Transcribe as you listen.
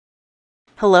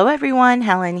Hello everyone,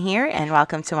 Helen here and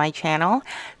welcome to my channel.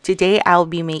 Today I'll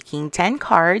be making 10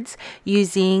 cards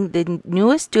using the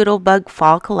newest Doodlebug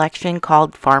fall collection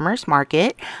called Farmer's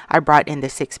Market. I brought in the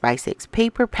 6x6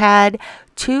 paper pad,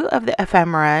 2 of the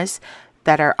ephemeras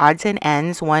that are odds and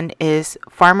ends. One is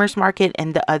Farmer's Market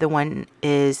and the other one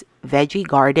is Veggie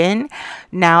Garden.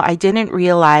 Now I didn't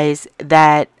realize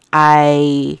that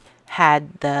I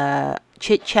had the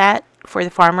chit chat for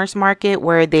the farmers market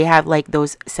where they have like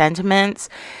those sentiments,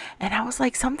 and I was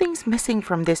like, something's missing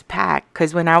from this pack,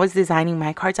 because when I was designing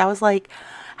my cards I was like,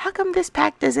 how come this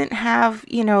pack doesn't have,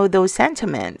 you know, those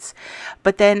sentiments?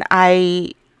 But then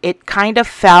it kind of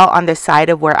fell on the side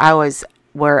of where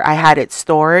I had it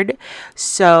stored,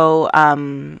 so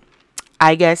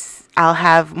I guess I'll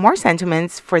have more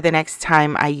sentiments for the next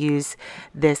time I use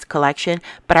this collection.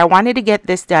 But I wanted to get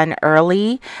this done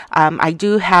early. I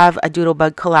do have a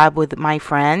Doodlebug collab with my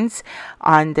friends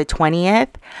on the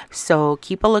 20th. So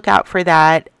keep a lookout for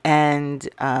that. And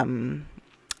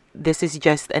this is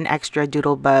just an extra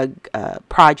Doodlebug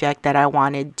project that I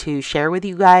wanted to share with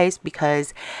you guys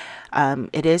because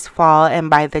it is fall, and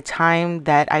by the time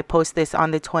that I post this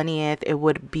on the 20th, it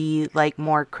would be like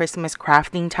more Christmas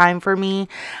crafting time for me.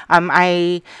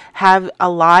 I have a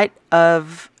lot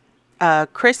of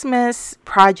Christmas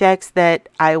projects that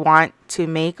I want to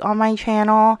make on my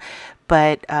channel,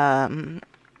 but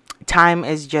time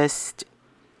is just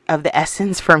of the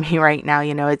essence for me right now.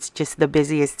 You know, it's just the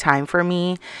busiest time for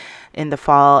me in the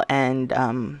fall and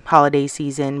holiday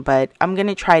season, but I'm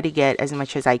gonna try to get as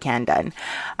much as I can done.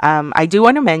 I do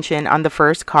want to mention on the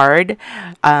first card,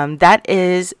 that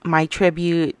is my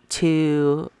tribute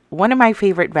to one of my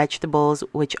favorite vegetables,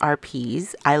 which are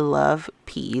peas. I love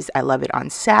peas. I love it on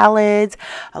salads.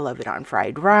 I love it on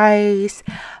fried rice.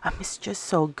 It's just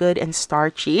so good and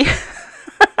starchy.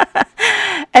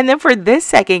 And then for this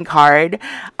second card,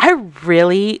 I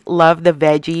really love the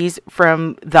veggies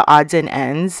from the odds and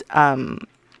ends. On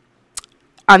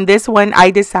this one,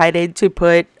 I decided to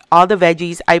put all the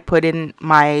veggies I put in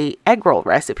my egg roll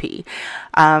recipe.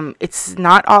 It's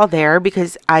not all there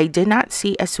because I did not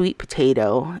see a sweet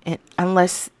potato,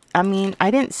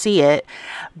 I didn't see it,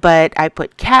 but I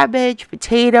put cabbage,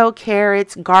 potato,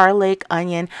 carrots, garlic,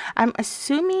 onion. I'm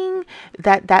assuming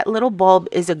that that little bulb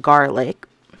is a garlic.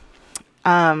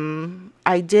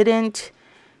 I didn't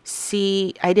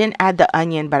add the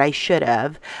onion, but I should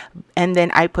have. And then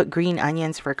I put green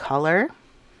onions for color.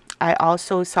 I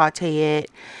also saute it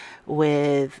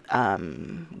with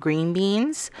green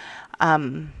beans.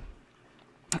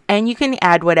 And you can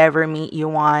add whatever meat you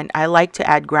want. I like to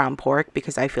add ground pork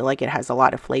because I feel like it has a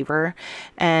lot of flavor.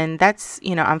 And that's,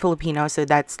 you know, I'm Filipino, so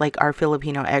that's like our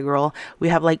Filipino egg roll. We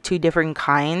have like 2 different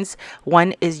kinds.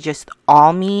 One is just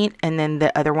all meat, and then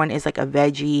the other one is like a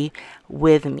veggie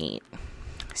with meat.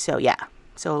 So yeah,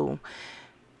 so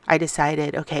I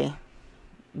decided, okay,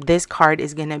 this card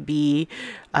is gonna be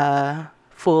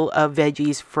full of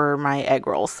veggies for my egg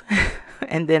rolls.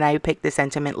 And then I picked the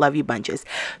sentiment, love you bunches.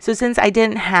 So since I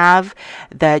didn't have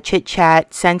the chit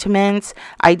chat sentiments,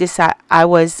 I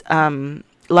was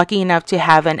lucky enough to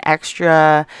have an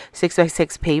extra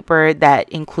 6x6 paper that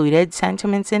included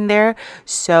sentiments in there.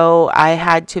 So I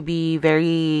had to be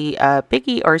very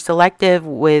picky or selective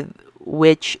with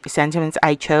which sentiments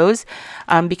I chose,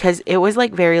 because it was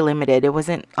like very limited. It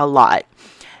wasn't a lot.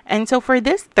 And so for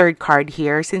this third card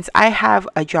here, since I have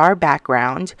a jar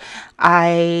background,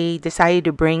 I decided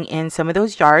to bring in some of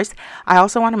those jars. I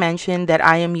also want to mention that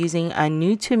I am using a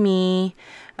new to me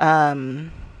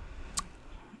foam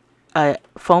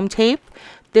tape.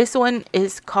 This one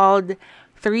is called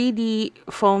 3D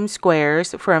foam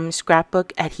squares from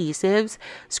Scrapbook Adhesives.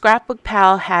 Scrapbook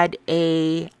Pal had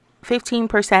a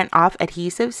 15% off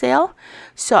adhesive sale,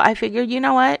 so I figured, you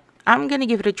know what, I'm gonna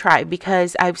give it a try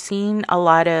because I've seen a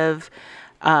lot of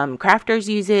crafters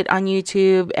use it on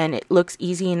YouTube, and it looks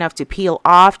easy enough to peel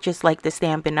off, just like the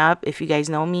Stampin' Up. If you guys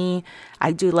know me,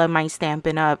 I do love my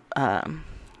Stampin' Up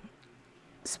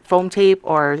foam tape,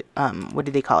 or what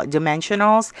do they call it,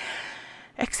 dimensionals,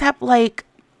 except like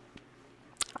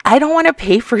I don't want to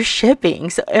pay for shipping.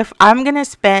 So if I'm going to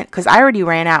spend, because I already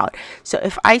ran out. So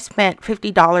if I spent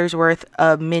 $50 worth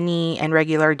of mini and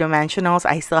regular dimensionals,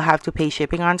 I still have to pay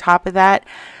shipping on top of that.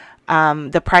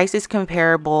 The price is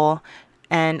comparable.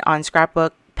 And on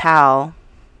Scrapbook Pal,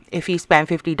 if you spend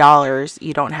 $50,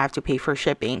 you don't have to pay for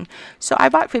shipping. So I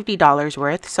bought $50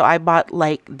 worth. So I bought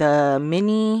like the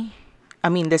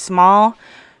small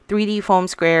 3D foam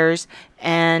squares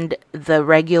and the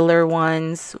regular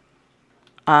ones.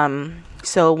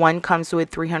 So one comes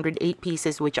with 308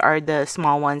 pieces, which are the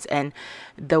small ones, and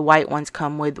the white ones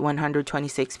come with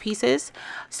 126 pieces.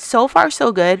 So far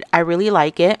so good. I really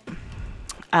like it.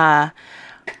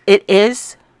 It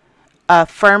is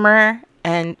firmer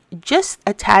and just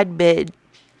a tad bit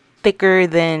thicker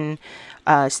than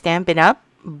Stampin' Up,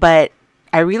 but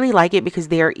I really like it because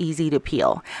they are easy to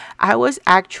peel. I was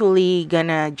actually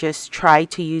gonna just try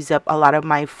to use up a lot of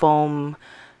my foam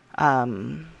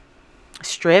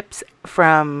strips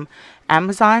from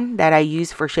Amazon that I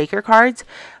use for shaker cards,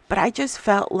 but I just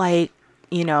felt like,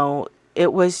 you know,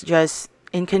 it was just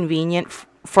inconvenient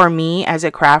for me as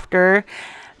a crafter,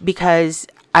 because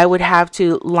I would have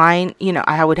to line, you know,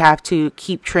 I would have to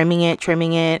keep trimming it,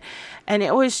 and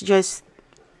it was just,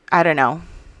 I don't know.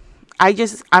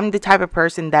 I'm the type of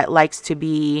person that likes to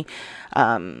be,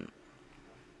 gosh,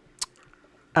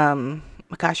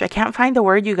 I can't find the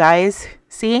word, you guys.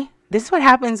 See, this is what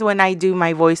happens when I do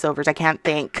my voiceovers. I can't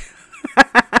think.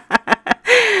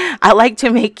 I like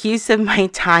to make use of my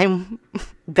time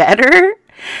better.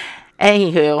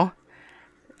 Anywho,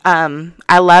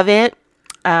 I love it.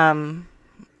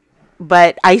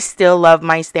 But I still love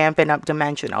my Stampin' Up!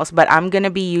 Dimensionals. But I'm going to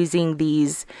be using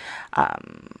these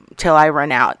till I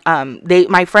run out.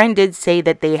 My friend did say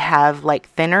that they have like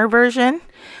thinner version.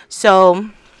 So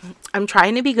I'm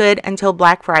trying to be good until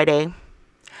Black Friday.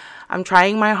 I'm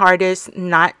trying my hardest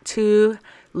not to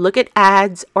look at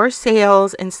ads or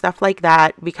sales and stuff like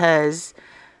that, because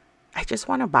I just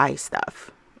want to buy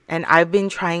stuff. And I've been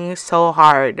trying so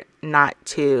hard not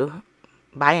to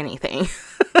buy anything.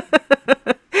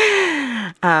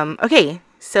 Okay,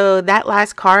 so that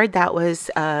last card, that was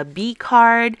a bee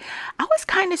card. I was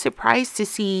kind of surprised to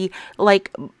see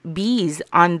like bees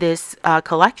on this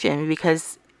collection,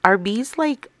 because are bees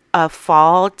like a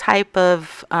fall type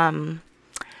of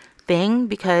thing?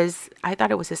 Because I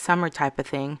thought it was a summer type of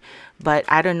thing, but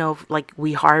I don't know if like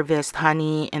we harvest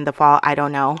honey in the fall. I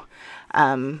don't know.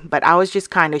 But I was just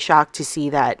kind of shocked to see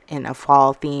that in a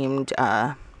fall themed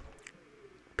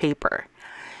paper.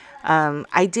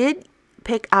 I did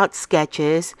pick out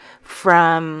sketches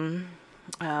from,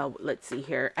 let's see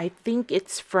here. I think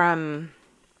it's from,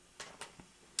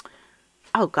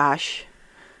 oh gosh,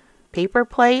 Paper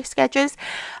Play sketches.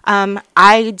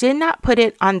 I did not put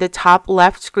it on the top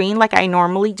left screen like I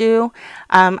normally do.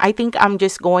 I think I'm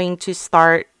just going to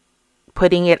start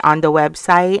putting it on the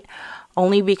website,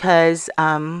 only because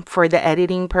for the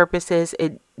editing purposes,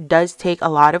 it does take a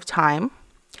lot of time.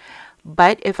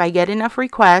 But if I get enough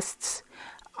requests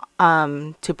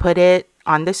to put it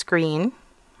on the screen,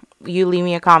 you leave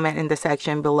me a comment in the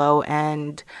section below,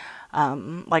 and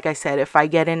like I said, if I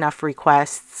get enough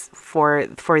requests for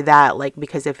that, like,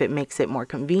 because if it makes it more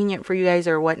convenient for you guys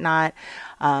or whatnot,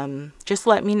 just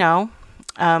let me know.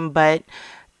 But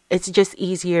it's just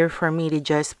easier for me to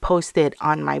just post it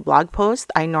on my blog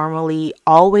post. I normally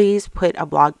always put a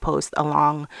blog post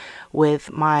along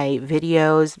with my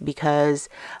videos, because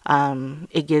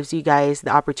it gives you guys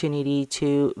the opportunity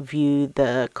to view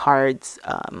the cards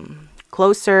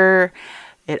closer.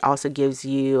 It also gives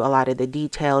you a lot of the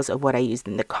details of what I used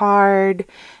in the card.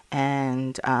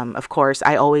 And of course,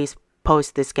 I always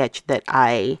post the sketch that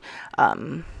I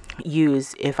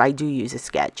use, if I do use a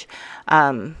sketch.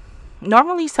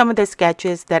 Normally, some of the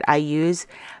sketches that I use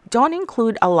don't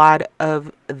include a lot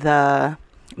of the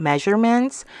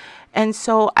measurements, and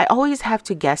so I always have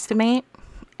to guesstimate.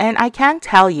 And I can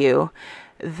tell you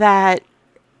that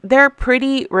they're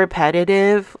pretty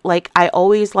repetitive. Like, I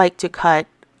always like to cut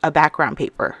a background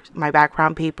paper. My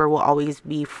background paper will always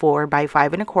be 4 by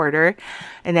 5 1/4,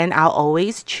 and then I'll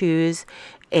always choose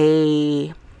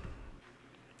a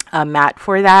mat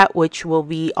for that, which will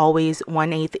be always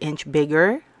 1/8 inch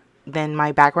bigger than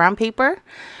my background paper.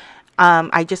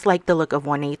 I just like the look of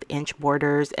 1/8 inch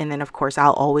borders, and then of course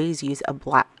I'll always use a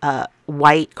black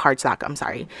white cardstock. I'm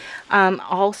sorry.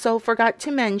 Also forgot to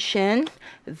mention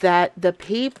that the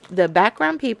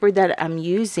background paper that I'm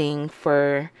using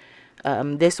for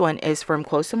this one is from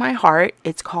Close to My Heart.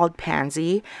 It's called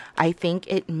Pansy. I think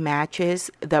it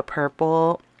matches the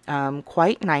purple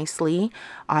quite nicely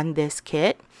on this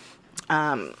kit.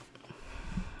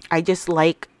 I just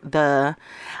like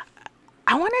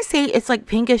I want to say it's like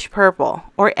pinkish purple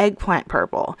or eggplant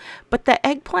purple, but the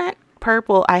eggplant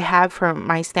purple I have from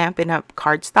my Stampin' Up!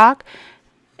 Cardstock,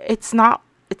 it's not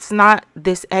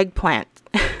this eggplant.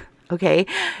 Okay,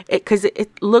 because it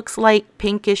looks like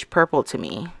pinkish purple to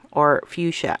me, or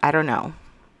fuchsia, I don't know,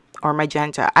 or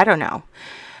magenta, I don't know.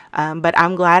 But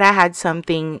I'm glad I had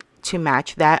something to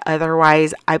match that.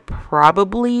 Otherwise, I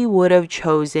probably would have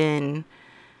chosen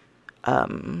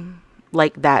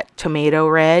like that tomato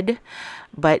red,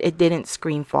 but it didn't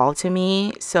scream fall to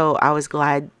me, so I was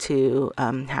glad to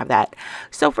have that.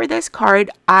 So for this card,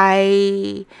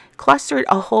 I clustered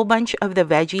a whole bunch of the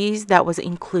veggies that was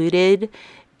included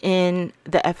in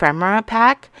the ephemera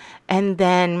pack, and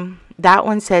then that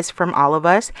one says from all of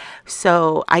us,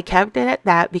 so I kept it at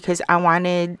that because I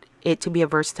wanted it to be a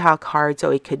versatile card,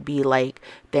 so it could be like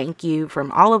thank you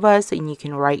from all of us, and you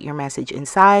can write your message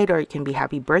inside, or it can be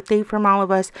happy birthday from all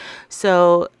of us.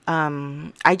 So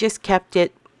I just kept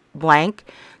it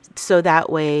blank, so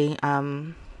that way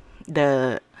I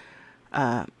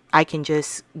can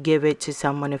just give it to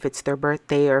someone if it's their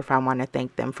birthday, or if I want to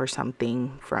thank them for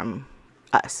something from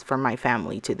us, from my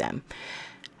family, to them.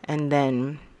 And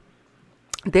then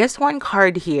this one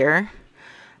card here,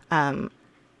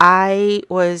 I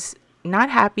was not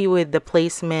happy with the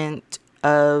placement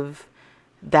of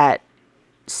that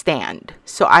stand,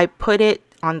 so I put it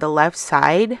on the left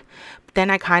side. But then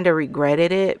I kind of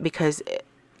regretted it because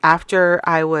after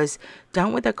I was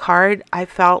done with the card, I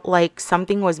felt like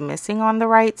something was missing on the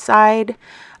right side.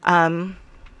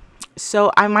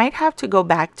 So I might have to go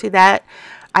back to that.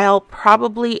 I'll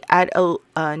probably add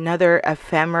another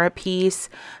ephemera piece,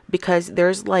 because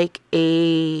there's like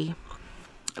a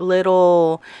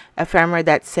little ephemera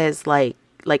that says like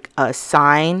a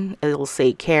sign. It'll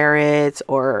say carrots,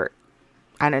 or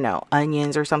I don't know,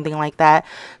 onions or something like that.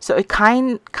 So it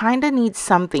kind of needs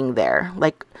something there,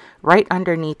 like right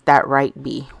underneath that right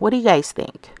B. What do you guys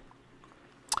think?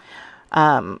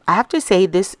 I have to say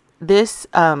this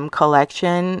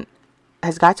collection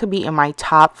has got to be in my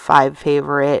top 5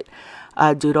 favorite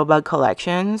Doodlebug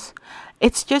collections.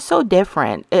 It's just so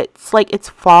different. It's like it's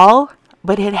fall,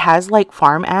 but it has like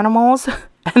farm animals.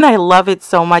 And I love it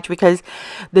so much because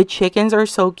the chickens are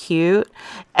so cute.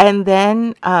 And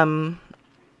then and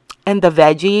the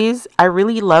veggies, I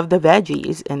really love the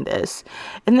veggies in this.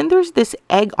 And then there's this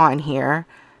egg on here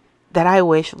that I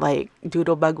wish like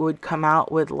Doodlebug would come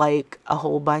out with like a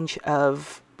whole bunch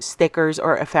of stickers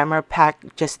or ephemera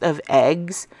pack just of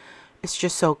eggs. It's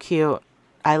just so cute.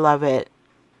 I love it.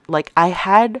 Like I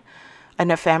had an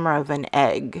ephemera of an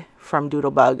egg from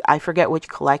Doodlebug. I forget which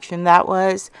collection that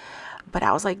was, but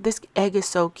I was like, this egg is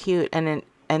so cute. And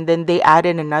then they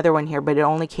added another one here, but it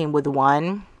only came with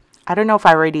one. I don't know if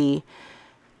I already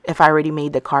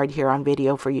made the card here on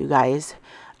video for you guys,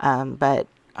 but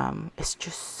it's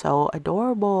just so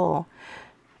adorable.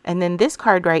 And then this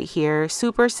card right here,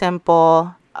 super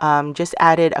simple. Just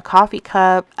added a coffee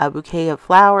cup, a bouquet of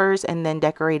flowers, and then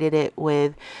decorated it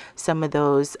with some of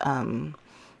those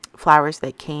flowers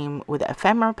that came with the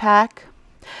ephemera pack.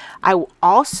 I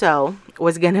also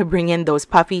was going to bring in those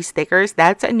puffy stickers.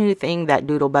 That's a new thing that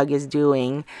Doodlebug is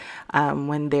doing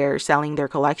when they're selling their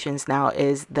collections now,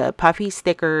 is the puffy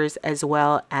stickers, as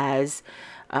well as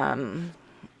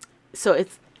so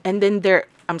it's, and then there,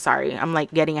 I'm sorry, I'm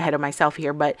like getting ahead of myself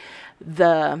here, but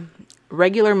the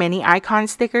regular mini icon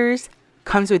stickers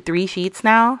comes with 3 sheets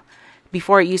now.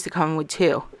 Before it used to come with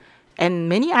 2. And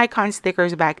mini icon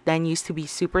stickers back then used to be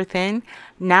super thin.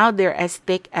 Now they're as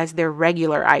thick as their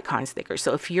regular icon stickers.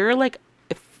 So if you're like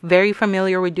very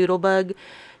familiar with Doodlebug,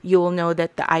 you will know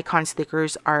that the icon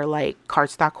stickers are like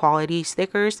cardstock quality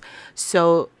stickers.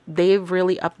 So they've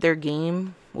really upped their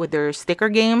game with their sticker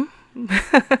game.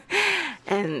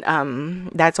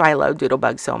 And that's why I love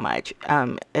Doodlebug so much.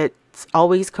 It's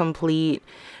always complete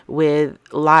with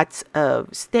lots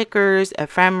of stickers,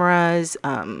 ephemeras.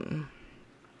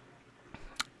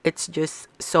 It's just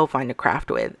so fun to craft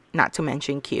with, not to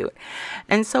mention cute.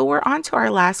 And so we're on to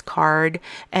our last card,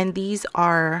 and these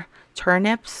are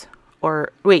turnips,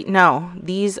 or wait, no,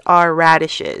 these are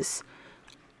radishes.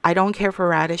 I don't care for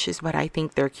radishes, but I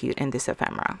think they're cute in this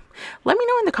ephemera. Let me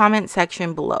know in the comment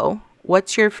section below,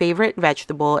 what's your favorite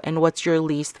vegetable and what's your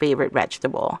least favorite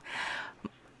vegetable?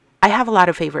 I have a lot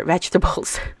of favorite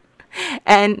vegetables.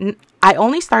 And I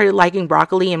only started liking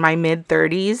broccoli in my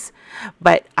mid-30s,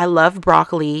 but I love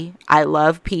broccoli. I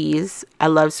love peas. I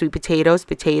love sweet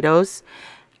potatoes.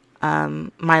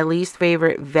 My least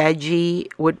favorite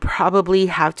veggie would probably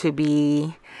have to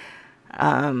be,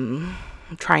 I'm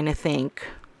trying to think.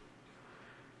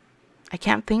 I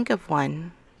can't think of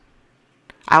one.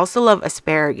 I also love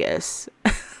asparagus.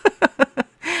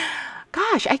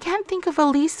 Gosh, I can't think of a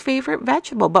least favorite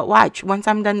vegetable, but watch, once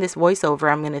I'm done this voiceover,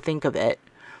 I'm going to think of it.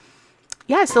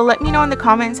 Yeah, so let me know in the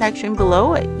comment section below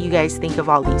what you guys think of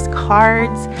all these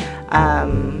cards.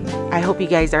 I hope you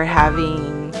guys are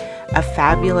having a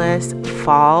fabulous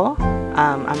fall.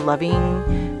 I'm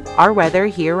loving our weather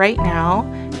here right now.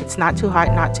 It's not too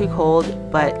hot, not too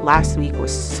cold, but last week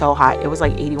was so hot. It was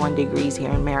like 81 degrees here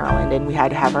in Maryland, and we had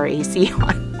to have our AC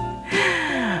on.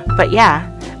 But yeah,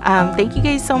 thank you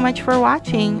guys so much for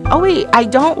watching. Oh wait, I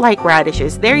don't like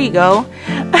radishes. There you go.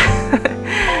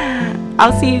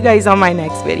 I'll see you guys on my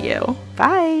next video.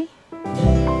 Bye.